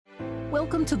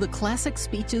Welcome to the Classic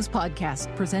Speeches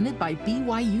podcast presented by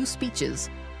BYU Speeches,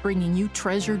 bringing you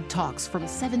treasured talks from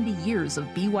 70 years of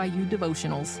BYU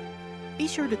devotionals. Be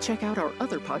sure to check out our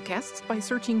other podcasts by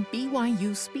searching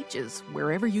BYU Speeches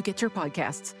wherever you get your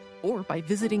podcasts, or by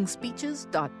visiting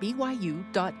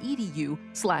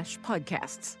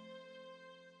speeches.byu.edu/podcasts.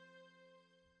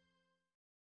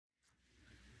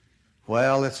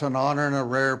 Well, it's an honor and a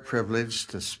rare privilege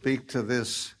to speak to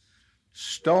this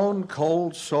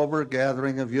stone-cold, sober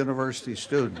gathering of university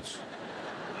students.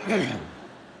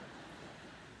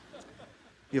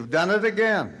 You've done it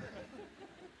again.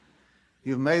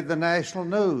 You've made the national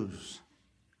news.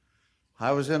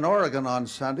 I was in Oregon on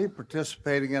Sunday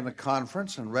participating in a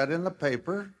conference and read in the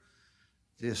paper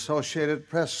the Associated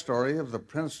Press story of the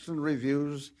Princeton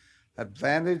Review's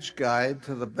Advantage Guide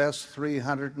to the Best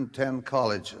 310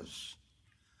 Colleges.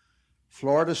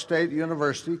 Florida State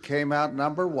University came out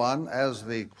number one as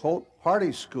the, quote,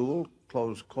 party school,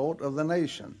 close quote, of the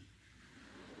nation.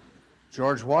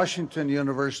 George Washington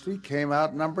University came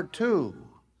out number two.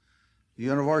 The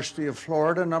University of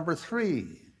Florida, number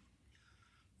three.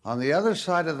 On the other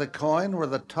side of the coin were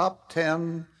the top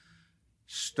 10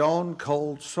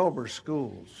 stone-cold sober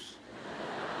schools.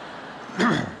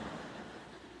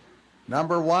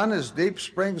 Number one is Deep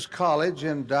Springs College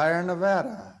in Dyer,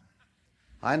 Nevada.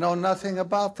 I know nothing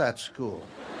about that school.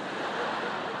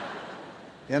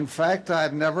 In fact,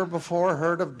 I'd never before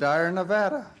heard of Dyer,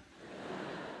 Nevada.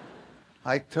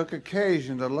 I took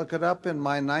occasion to look it up in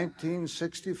my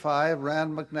 1965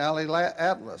 Rand McNally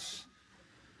Atlas.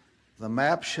 The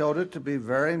map showed it to be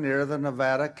very near the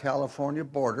Nevada-California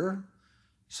border,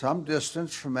 some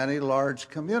distance from any large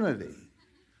community.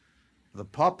 The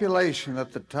population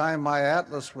at the time my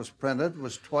atlas was printed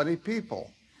was 20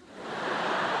 people.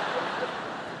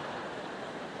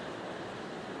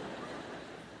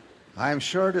 I am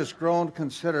sure it has grown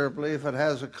considerably if it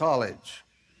has a college.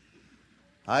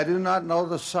 I do not know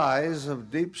the size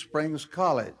of Deep Springs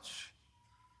College,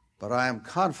 but I am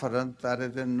confident that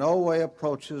it in no way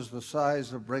approaches the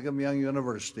size of Brigham Young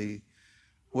University,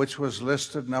 which was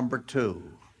listed number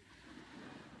two.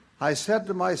 I said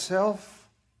to myself,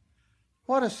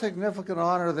 what a significant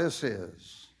honor this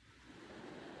is.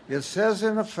 It says,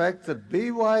 in effect, that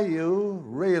BYU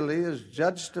really is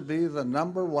judged to be the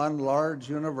number one large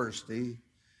university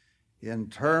in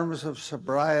terms of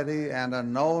sobriety and a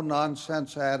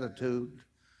no-nonsense attitude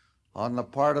on the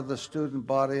part of the student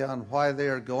body on why they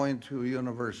are going to a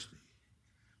university.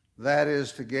 That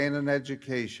is, to gain an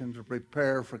education to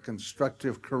prepare for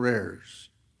constructive careers.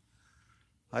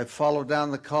 I followed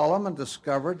down the column and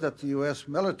discovered that the U.S.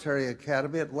 Military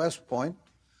Academy at West Point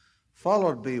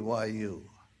followed BYU,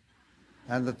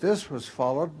 and that this was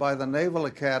followed by the Naval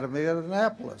Academy at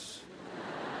Annapolis.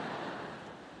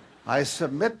 I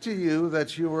submit to you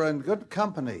that you are in good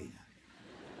company,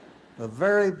 the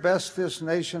very best this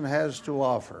nation has to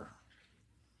offer.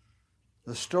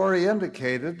 The story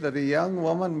indicated that a young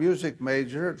woman music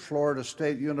major at Florida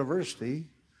State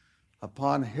University,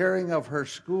 upon hearing of her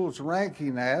school's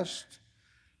ranking, asked,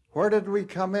 "Where did we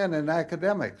come in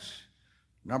academics?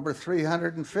 Number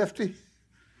 350?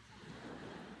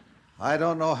 I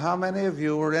don't know how many of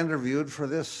you were interviewed for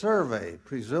this survey.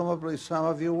 Presumably some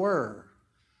of you were.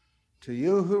 To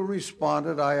you who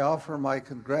responded, I offer my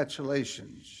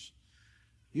congratulations.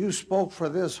 You spoke for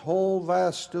this whole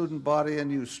vast student body,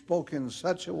 and you spoke in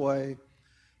such a way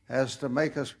as to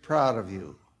make us proud of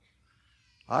you.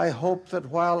 I hope that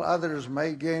while others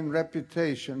may gain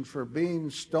reputation for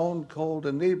being stone-cold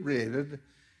inebriated,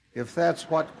 if that's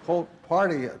what, quote,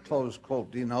 party, close quote,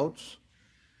 denotes,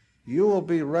 you will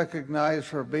be recognized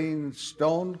for being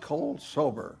stone-cold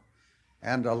sober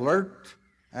and alert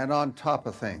and on top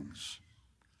of things.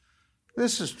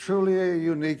 This is truly a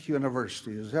unique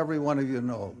university, as every one of you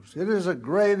knows. It is a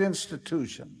great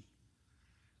institution.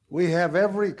 We have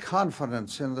every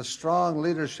confidence in the strong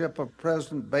leadership of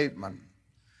President Bateman,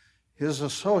 his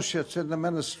associates in the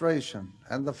administration,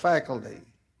 and the faculty.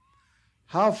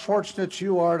 How fortunate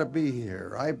you are to be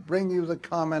here. I bring you the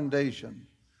commendation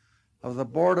of the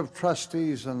Board of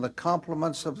Trustees and the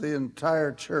compliments of the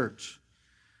entire church.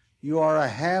 You are a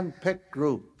hand-picked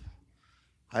group.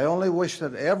 I only wish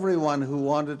that everyone who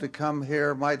wanted to come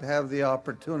here might have the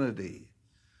opportunity.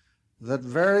 That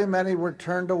very many were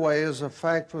turned away is a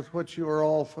fact with which you are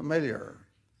all familiar.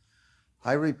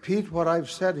 I repeat what I've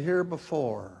said here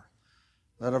before,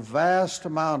 that a vast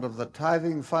amount of the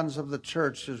tithing funds of the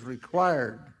church is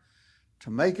required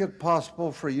to make it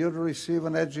possible for you to receive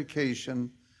an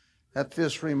education at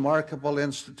this remarkable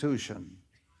institution.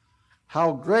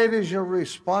 How great is your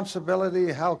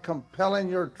responsibility, how compelling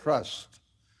your trust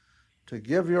to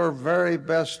give your very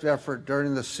best effort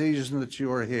during the season that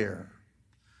you are here.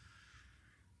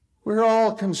 We're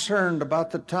all concerned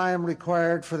about the time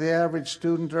required for the average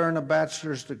student to earn a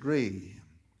bachelor's degree.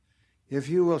 If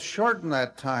you will shorten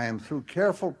that time through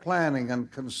careful planning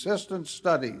and consistent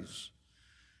studies,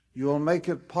 you will make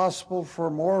it possible for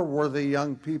more worthy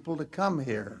young people to come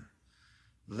here,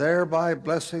 thereby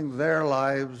blessing their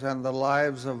lives and the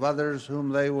lives of others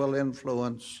whom they will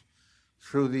influence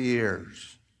through the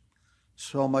years.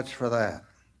 So much for that.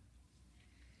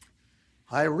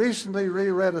 I recently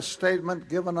reread a statement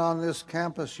given on this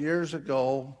campus years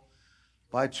ago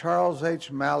by Charles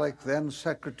H. Malik, then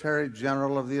Secretary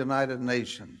General of the United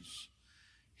Nations.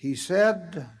 He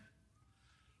said,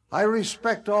 "I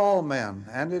respect all men,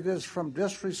 and it is from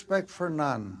disrespect for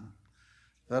none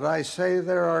that I say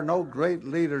there are no great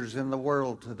leaders in the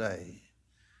world today.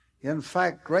 In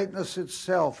fact, greatness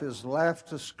itself is laughed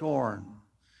to scorn.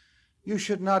 You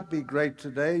should not be great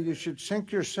today. You should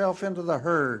sink yourself into the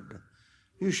herd.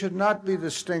 You should not be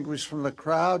distinguished from the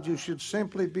crowd. You should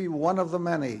simply be one of the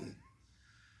many.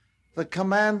 The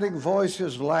commanding voice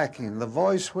is lacking, the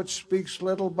voice which speaks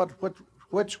little, but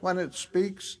which, when it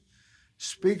speaks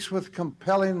with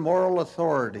compelling moral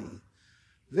authority.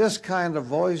 This kind of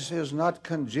voice is not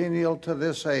congenial to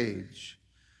this age.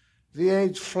 The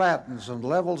age flattens and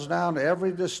levels down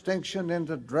every distinction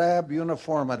into drab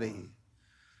uniformity.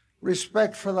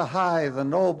 Respect for the high, the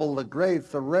noble, the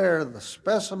great, the rare, the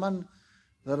specimen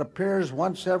that appears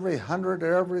once every 100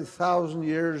 or every 1,000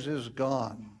 years is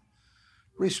gone.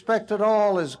 Respect at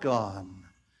all is gone.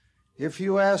 If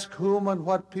you ask whom and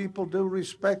what people do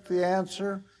respect, the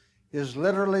answer is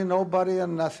literally nobody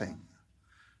and nothing.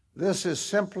 This is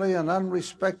simply an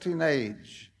unrespecting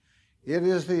age. It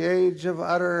is the age of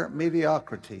utter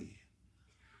mediocrity.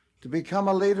 To become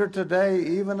a leader today,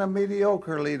 even a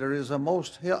mediocre leader, is a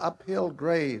most uphill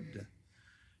grade.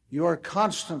 You are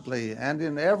constantly and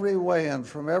in every way and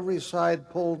from every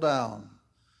side pulled down.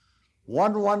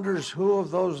 One wonders who of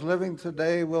those living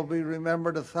today will be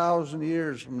remembered 1,000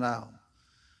 years from now,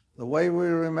 the way we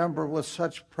remember with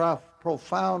such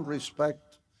profound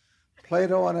respect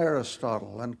Plato and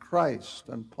Aristotle and Christ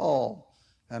and Paul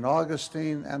and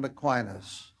Augustine and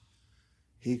Aquinas.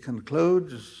 He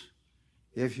concludes,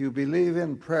 "If you believe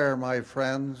in prayer, my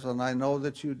friends, and I know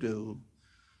that you do,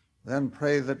 then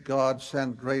pray that God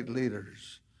send great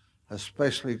leaders,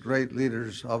 especially great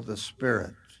leaders of the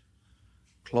Spirit."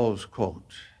 Close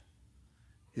quote.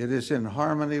 It is in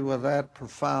harmony with that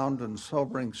profound and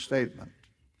sobering statement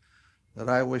that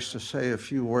I wish to say a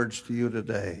few words to you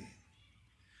today.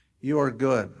 You are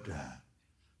good,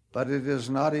 but it is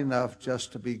not enough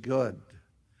just to be good.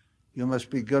 You must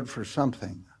be good for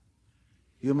something.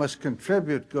 You must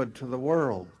contribute good to the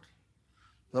world.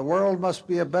 The world must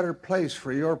be a better place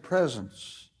for your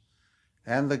presence,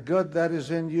 and the good that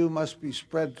is in you must be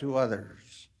spread to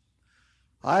others.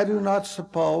 I do not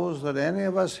suppose that any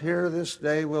of us here this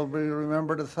day will be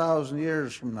remembered 1,000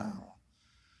 years from now.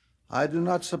 I do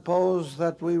not suppose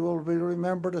that we will be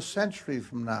remembered a century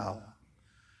from now.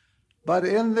 But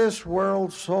in this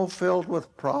world so filled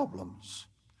with problems,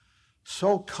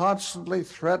 so constantly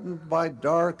threatened by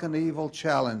dark and evil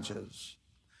challenges,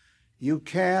 you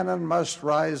can and must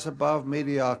rise above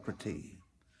mediocrity,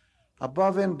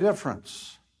 above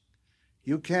indifference.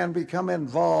 You can become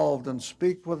involved and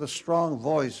speak with a strong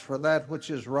voice for that which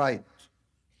is right.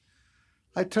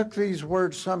 I took these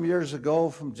words some years ago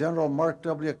from General Mark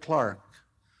W. Clark,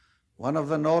 one of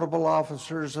the notable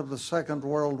officers of the Second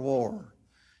World War.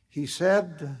 He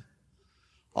said,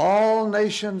 "All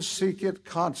nations seek it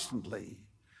constantly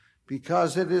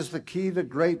because it is the key to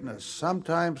greatness,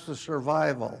 sometimes to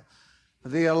survival,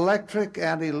 the electric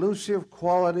and elusive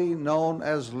quality known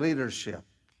as leadership.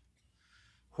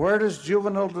 Where does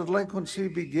juvenile delinquency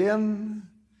begin?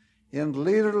 In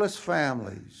leaderless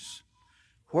families.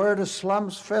 Where do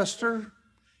slums fester?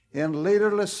 In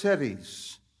leaderless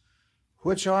cities.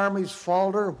 Which armies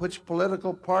falter? Which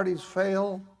political parties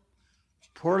fail?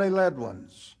 Poorly led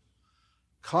ones.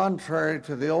 Contrary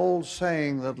to the old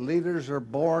saying that leaders are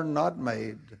born, not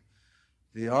made,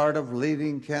 the art of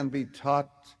leading can be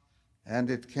taught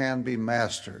and it can be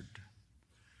mastered."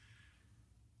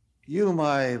 You,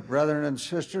 my brethren and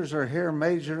sisters, are here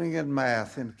majoring in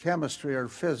math, in chemistry or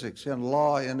physics, in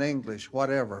law, in English,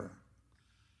 whatever.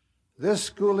 This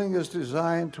schooling is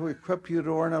designed to equip you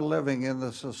to earn a living in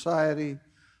the society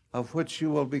of which you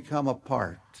will become a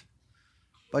part.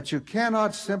 But you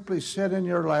cannot simply sit in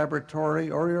your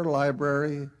laboratory or your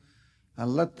library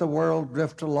and let the world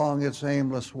drift along its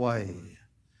aimless way.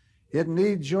 It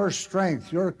needs your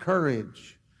strength, your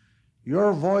courage,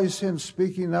 your voice in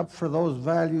speaking up for those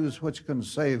values which can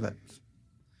save it.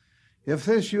 If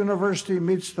this university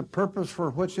meets the purpose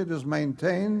for which it is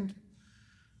maintained,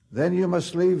 then you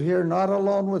must leave here not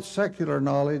alone with secular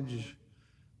knowledge,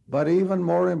 but even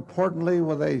more importantly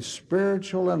with a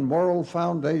spiritual and moral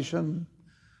foundation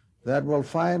that will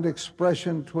find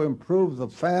expression to improve the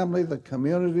family, the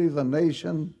community, the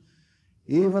nation,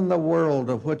 even the world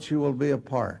of which you will be a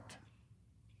part.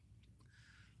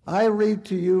 I read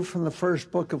to you from the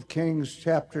first book of Kings,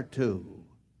 chapter 2.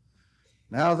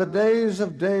 Now the days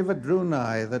of David drew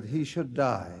nigh that he should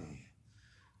die,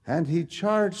 and he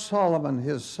charged Solomon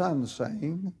his son,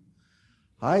 saying,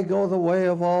 I go the way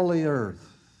of all the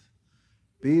earth.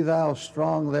 Be thou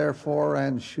strong therefore,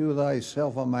 and shew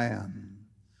thyself a man,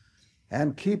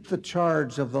 and keep the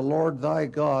charge of the Lord thy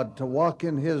God, to walk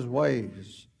in his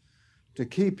ways, to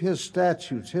keep his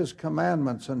statutes, his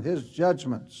commandments, and his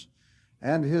judgments,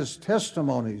 and his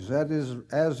testimonies,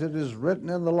 as it is written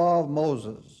in the law of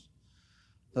Moses,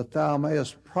 that thou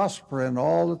mayest prosper in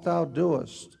all that thou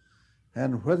doest,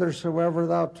 and whithersoever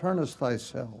thou turnest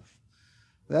thyself,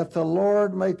 that the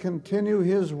Lord may continue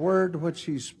his word which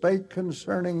he spake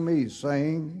concerning me,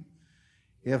 saying,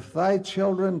 If thy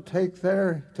children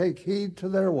take heed to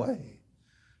their way,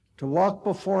 to walk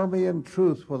before me in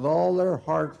truth with all their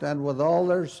heart and with all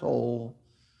their soul,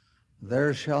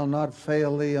 there shall not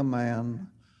fail thee a man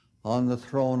on the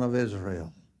throne of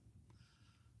Israel.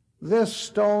 This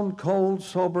stone-cold,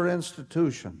 sober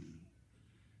institution,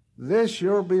 this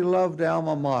your beloved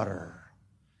alma mater,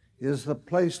 is the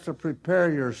place to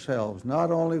prepare yourselves,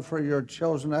 not only for your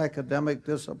chosen academic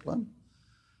discipline,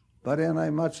 but in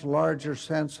a much larger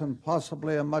sense and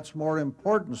possibly a much more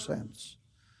important sense,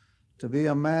 to be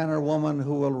a man or woman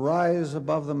who will rise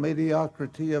above the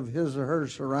mediocrity of his or her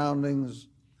surroundings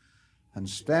and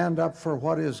stand up for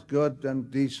what is good and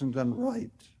decent and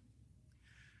right.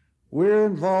 We're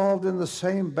involved in the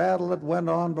same battle that went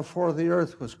on before the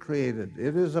earth was created.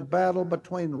 It is a battle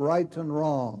between right and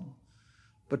wrong,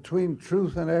 between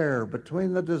truth and error,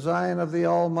 between the design of the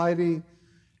Almighty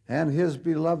and his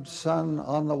beloved Son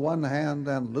on the one hand,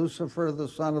 and Lucifer, the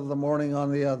son of the morning,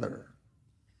 on the other.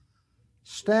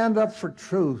 Stand up for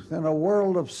truth in a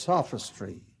world of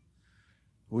sophistry.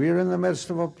 We are in the midst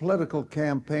of a political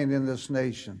campaign in this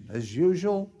nation. As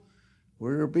usual,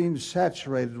 we're being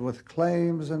saturated with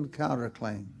claims and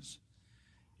counterclaims.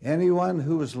 Anyone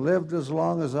who has lived as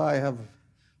long as I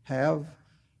have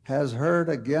has heard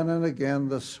again and again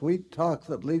the sweet talk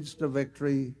that leads to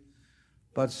victory,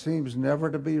 but seems never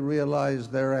to be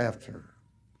realized thereafter.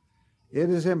 It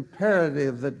is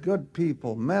imperative that good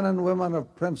people, men and women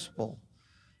of principle,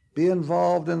 be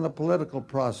involved in the political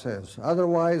process.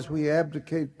 Otherwise, we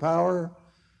abdicate power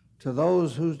to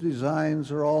those whose designs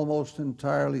are almost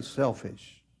entirely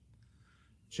selfish.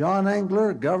 John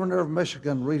Engler, governor of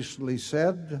Michigan, recently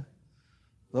said,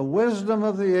 "The wisdom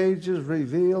of the ages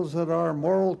reveals that our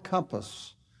moral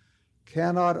compass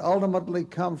cannot ultimately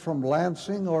come from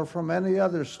Lansing or from any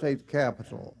other state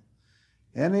capital,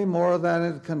 any more than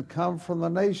it can come from the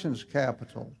nation's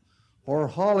capital, or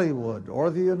Hollywood, or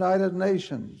the United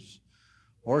Nations,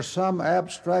 or some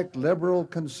abstract liberal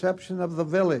conception of the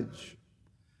village.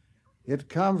 It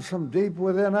comes from deep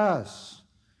within us.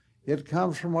 It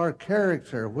comes from our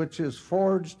character, which is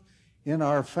forged in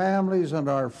our families and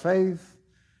our faith,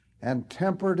 and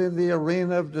tempered in the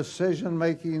arena of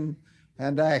decision-making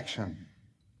and action."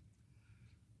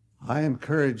 I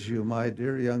encourage you, my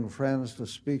dear young friends, to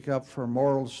speak up for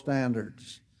moral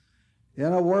standards.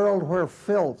 In a world where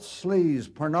filth, sleaze,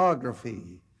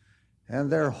 pornography, and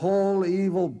their whole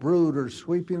evil brood are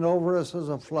sweeping over us as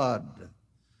a flood,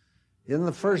 in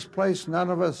the first place, none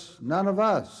of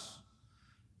us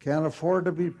can afford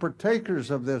to be partakers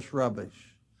of this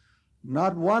rubbish.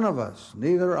 Not one of us,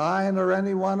 neither I nor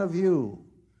any one of you,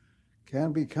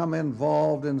 can become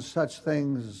involved in such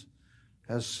things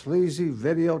as sleazy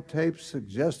videotapes,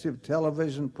 suggestive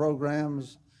television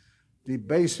programs,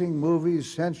 debasing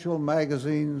movies, sensual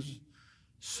magazines,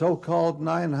 so-called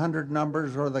 900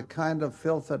 numbers, or the kind of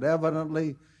filth that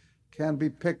evidently can be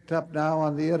picked up now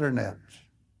on the internet.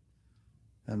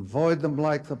 And avoid them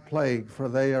like the plague, for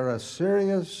they are a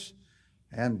serious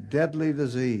and deadly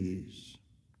disease.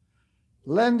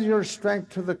 Lend your strength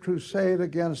to the crusade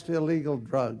against illegal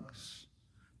drugs.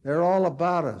 They're all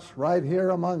about us, right here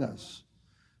among us.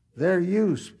 Their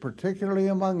use, particularly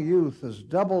among youth, has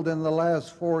doubled in the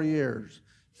last 4 years.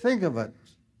 Think of it,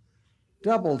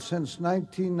 doubled since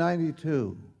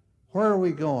 1992. Where are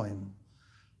we going?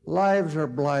 Lives are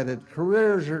blighted,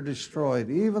 careers are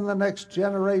destroyed, even the next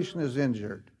generation is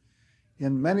injured,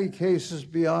 in many cases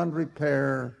beyond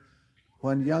repair,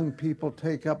 when young people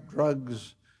take up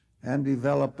drugs and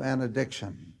develop an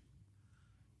addiction.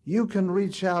 You can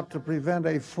reach out to prevent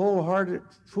a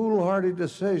foolhardy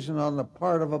decision on the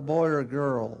part of a boy or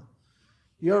girl.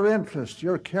 Your interest,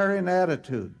 your caring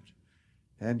attitude,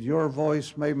 and your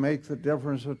voice may make the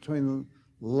difference between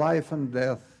life and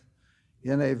death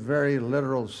in a very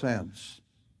literal sense.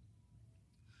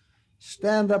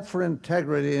 Stand up for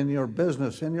integrity in your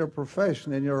business, in your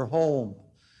profession, in your home,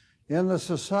 in the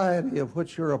society of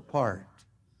which you're a part.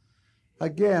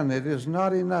 Again, it is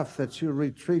not enough that you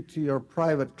retreat to your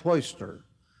private cloister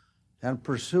and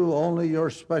pursue only your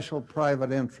special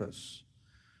private interests.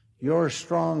 Your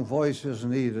strong voice is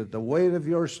needed. The weight of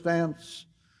your stance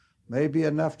may be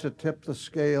enough to tip the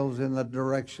scales in the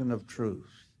direction of truth.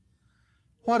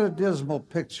 What a dismal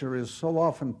picture is so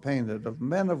often painted of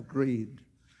men of greed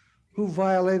who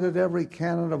violated every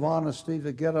canon of honesty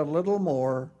to get a little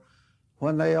more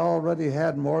when they already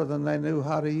had more than they knew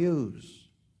how to use.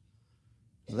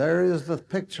 There is the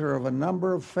picture of a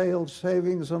number of failed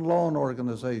savings and loan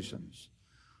organizations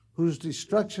whose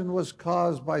destruction was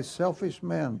caused by selfish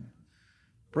men,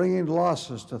 bringing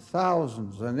losses to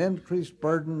thousands and increased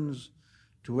burdens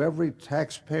to every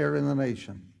taxpayer in the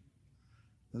nation.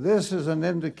 This is an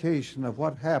indication of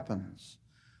what happens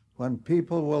when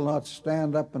people will not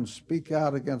stand up and speak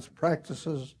out against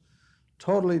practices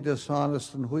totally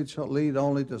dishonest and which lead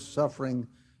only to suffering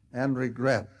and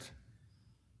regret.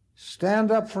 Stand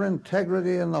up for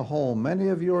integrity in the home. Many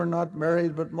of you are not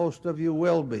married, but most of you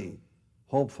will be,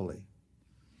 hopefully.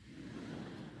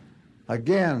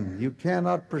 Again, you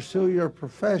cannot pursue your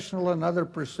professional and other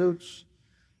pursuits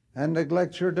and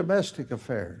neglect your domestic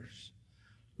affairs.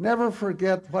 Never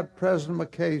forget what President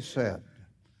McKay said.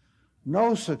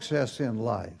 No success in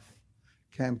life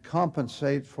can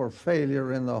compensate for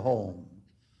failure in the home.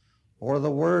 Or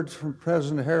the words from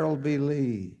President Harold B.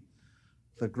 Lee,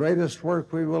 the greatest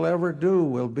work we will ever do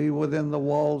will be within the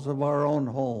walls of our own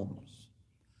homes.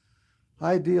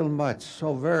 I deal much,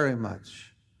 so very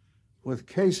much, with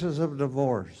cases of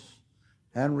divorce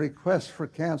and requests for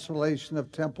cancellation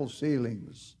of temple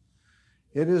sealings.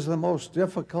 It is the most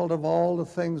difficult of all the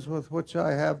things with which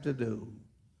I have to do.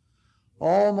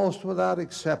 Almost without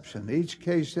exception, each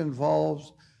case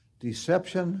involves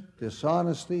deception,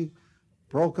 dishonesty,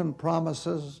 broken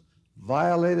promises,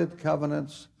 violated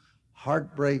covenants,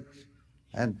 heartbreak,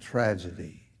 and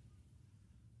tragedy.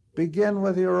 Begin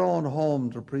with your own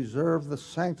home to preserve the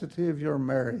sanctity of your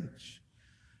marriage,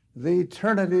 the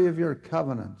eternity of your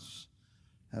covenants,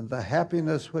 and the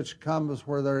happiness which comes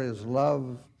where there is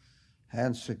love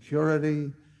and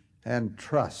security and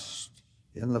trust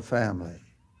in the family.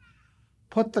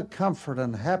 Put the comfort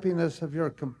and happiness of your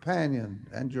companion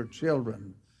and your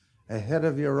children ahead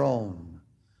of your own,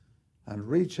 and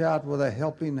reach out with a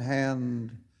helping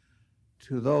hand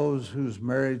to those whose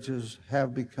marriages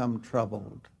have become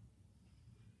troubled.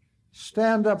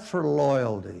 Stand up for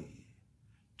loyalty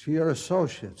to your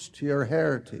associates, to your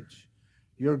heritage,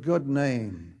 your good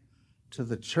name, to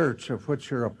the church of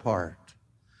which you're a part.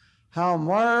 How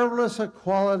marvelous a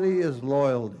quality is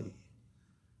loyalty.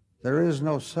 There is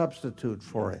no substitute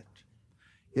for it.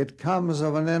 It comes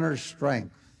of an inner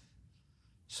strength.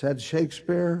 Said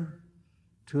Shakespeare,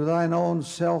 "To thine own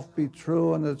self be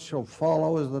true, and it shall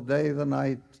follow as the day the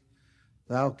night.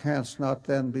 Thou canst not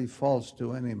then be false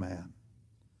to any man."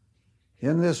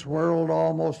 In this world,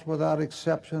 almost without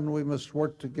exception, we must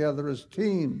work together as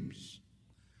teams.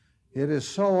 It is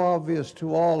so obvious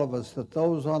to all of us that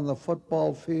those on the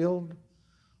football field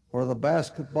or the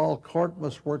basketball court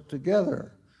must work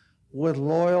together with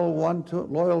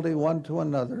loyalty one to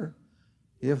another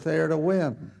if they are to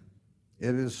win.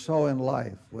 It is so in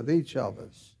life with each of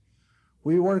us.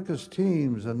 We work as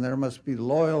teams, and there must be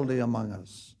loyalty among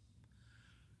us.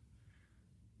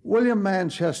 William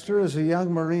Manchester, as a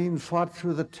young Marine, fought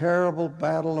through the terrible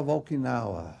Battle of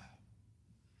Okinawa.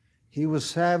 He was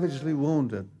savagely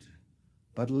wounded,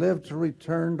 but lived to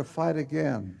return to fight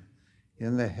again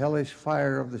in the hellish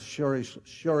fire of the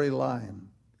Shuri Line,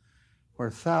 where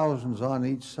thousands on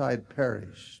each side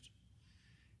perished.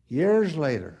 Years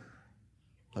later,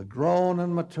 a grown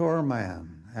and mature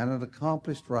man and an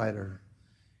accomplished writer,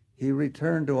 he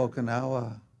returned to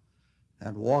Okinawa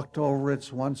and walked over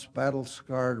its once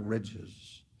battle-scarred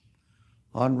ridges.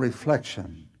 On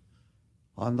reflection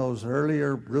on those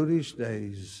earlier brutish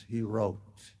days, he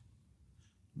wrote,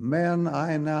 "Men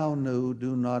I now knew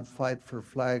do not fight for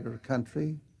flag or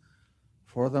country,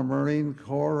 for the Marine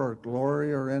Corps or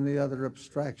glory or any other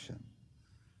abstraction.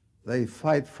 They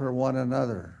fight for one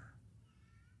another.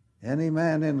 Any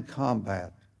man in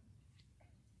combat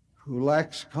who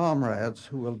lacks comrades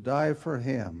who will die for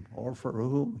him or for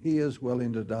whom he is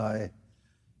willing to die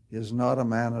is not a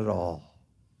man at all.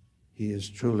 He is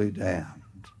truly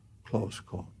damned." Close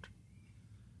quote.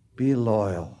 Be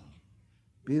loyal.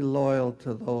 Be loyal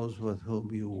to those with whom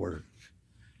you work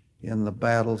in the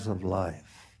battles of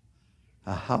life.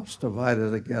 A house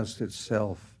divided against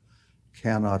itself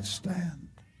cannot stand.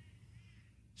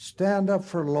 Stand up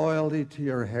for loyalty to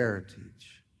your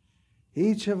heritage.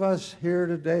 Each of us here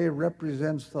today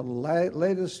represents the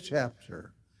latest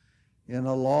chapter in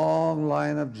a long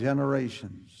line of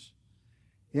generations.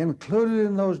 Included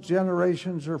in those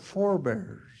generations are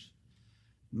forebears,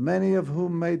 many of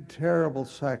whom made terrible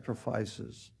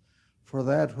sacrifices for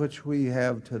that which we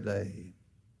have today.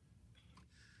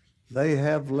 They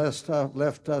have left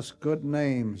us good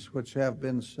names which have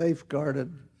been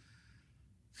safeguarded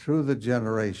through the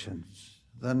generations.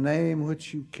 The name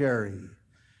which you carry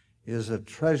is a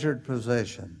treasured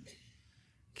possession.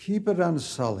 Keep it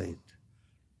unsullied.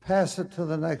 Pass it to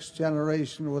the next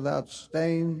generation without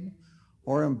stain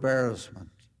or embarrassment.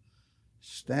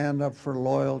 Stand up for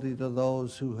loyalty to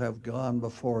those who have gone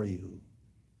before you.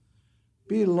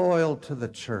 Be loyal to the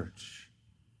church.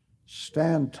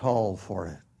 Stand tall for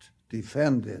it.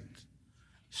 Defend it.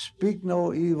 Speak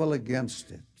no evil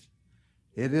against it.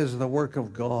 It is the work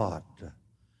of God.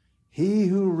 He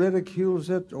who ridicules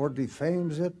it or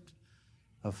defames it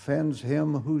offends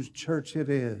him whose church it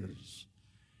is.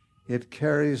 It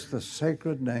carries the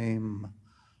sacred name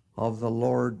of the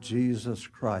Lord Jesus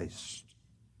Christ.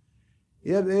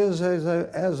 It is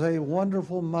as a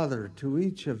wonderful mother to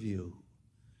each of you,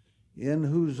 in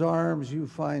whose arms you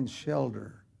find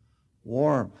shelter,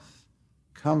 warmth,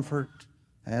 comfort,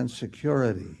 and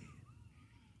security.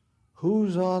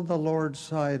 Who's on the Lord's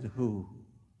side who?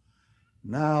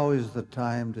 Now is the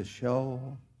time to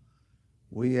show.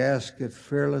 We ask it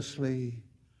fearlessly.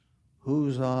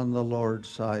 Who's on the Lord's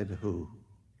side who?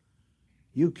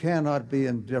 You cannot be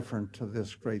indifferent to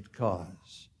this great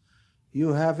cause. You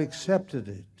have accepted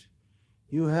it.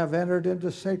 You have entered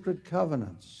into sacred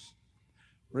covenants.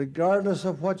 Regardless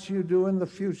of what you do in the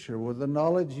future with the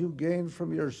knowledge you gain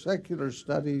from your secular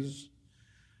studies,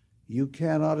 you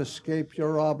cannot escape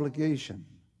your obligation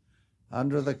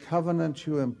under the covenant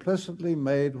you implicitly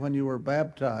made when you were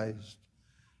baptized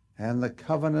and the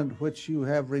covenant which you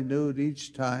have renewed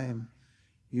each time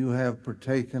you have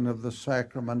partaken of the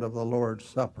sacrament of the Lord's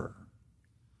Supper.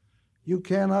 You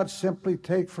cannot simply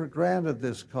take for granted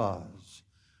this cause,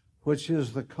 which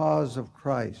is the cause of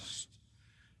Christ.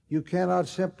 You cannot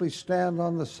simply stand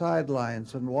on the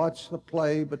sidelines and watch the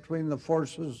play between the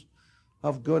forces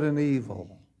of good and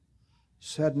evil.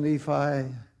 Said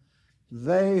Nephi,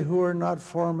 "They who are not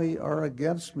for me are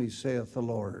against me, saith the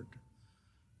Lord."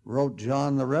 Wrote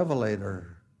John the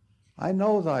Revelator, "I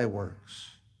know thy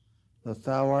works, that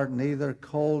thou art neither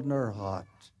cold nor hot.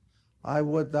 I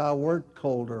would thou wert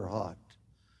cold or hot.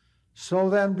 So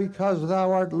then, because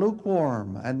thou art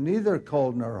lukewarm and neither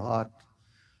cold nor hot,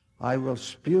 I will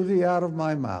spew thee out of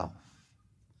my mouth."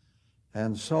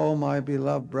 And so, my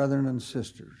beloved brethren and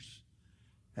sisters,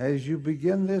 as you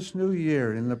begin this new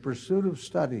year in the pursuit of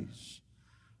studies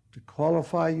to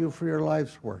qualify you for your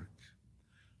life's work,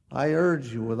 I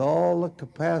urge you with all the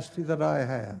capacity that I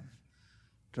have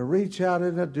to reach out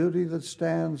in a duty that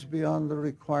stands beyond the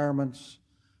requirements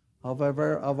of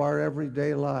our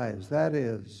everyday lives. That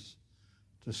is,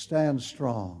 to stand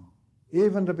strong,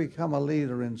 even to become a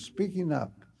leader in speaking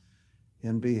up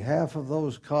in behalf of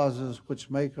those causes which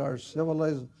make our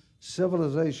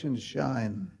civilization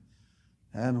shine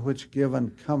and which give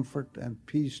comfort and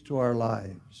peace to our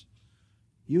lives.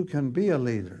 You can be a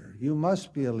leader. You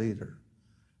must be a leader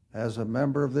as a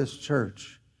member of this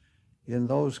church in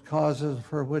those causes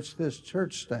for which this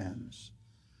church stands.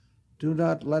 Do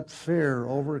not let fear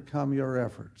overcome your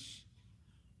efforts.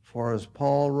 For as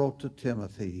Paul wrote to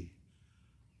Timothy,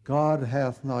 God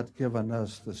hath not given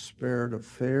us the spirit of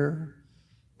fear,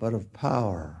 but of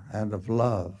power and of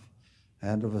love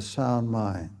and of a sound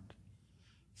mind.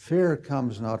 Fear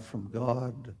comes not from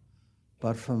God,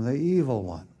 but from the evil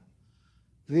one.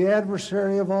 The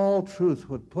adversary of all truth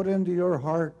would put into your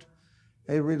heart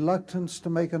a reluctance to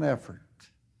make an effort.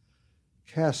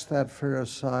 Cast that fear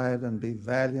aside and be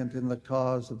valiant in the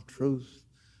cause of truth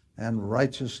and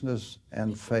righteousness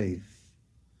and faith.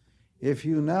 If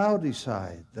you now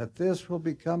decide that this will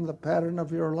become the pattern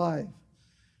of your life,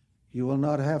 you will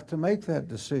not have to make that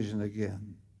decision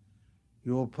again.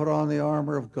 You will put on the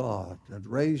armor of God and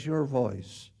raise your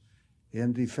voice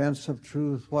in defense of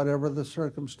truth, whatever the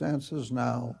circumstances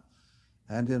now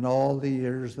and in all the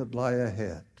years that lie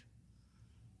ahead.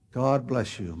 God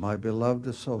bless you, my beloved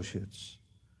associates,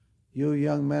 you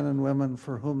young men and women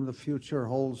for whom the future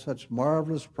holds such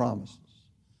marvelous promises.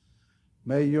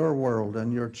 May your world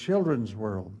and your children's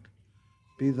world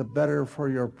be the better for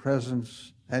your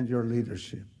presence and your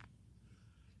leadership.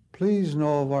 Please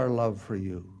know of our love for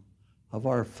you, of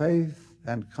our faith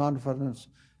and confidence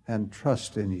and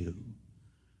trust in you.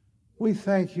 We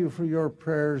thank you for your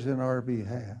prayers in our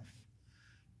behalf.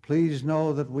 Please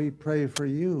know that we pray for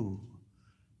you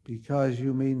because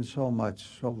you mean so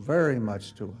much, so very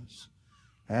much to us,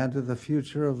 and to the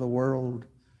future of the world,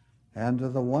 and to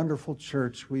the wonderful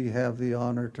church we have the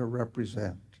honor to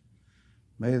represent.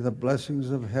 May the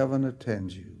blessings of heaven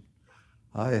attend you.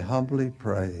 I humbly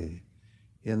pray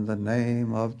in the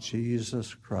name of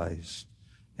Jesus Christ.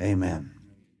 Amen.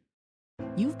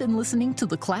 You've been listening to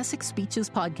the Classic Speeches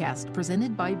podcast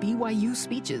presented by BYU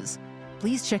Speeches.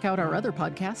 Please check out our other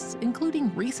podcasts,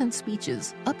 including recent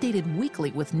speeches, updated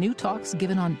weekly with new talks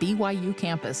given on BYU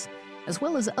campus, as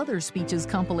well as other speeches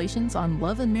compilations on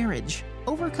love and marriage,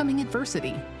 overcoming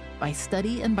adversity, by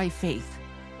study and by faith.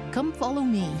 Come follow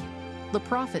me, the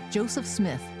prophet Joseph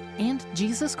Smith, and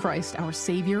Jesus Christ, our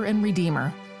Savior and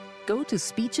Redeemer. Go to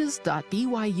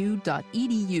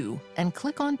speeches.byu.edu and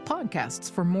click on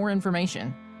podcasts for more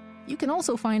information. You can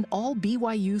also find all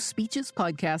BYU Speeches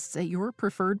podcasts at your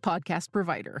preferred podcast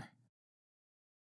provider.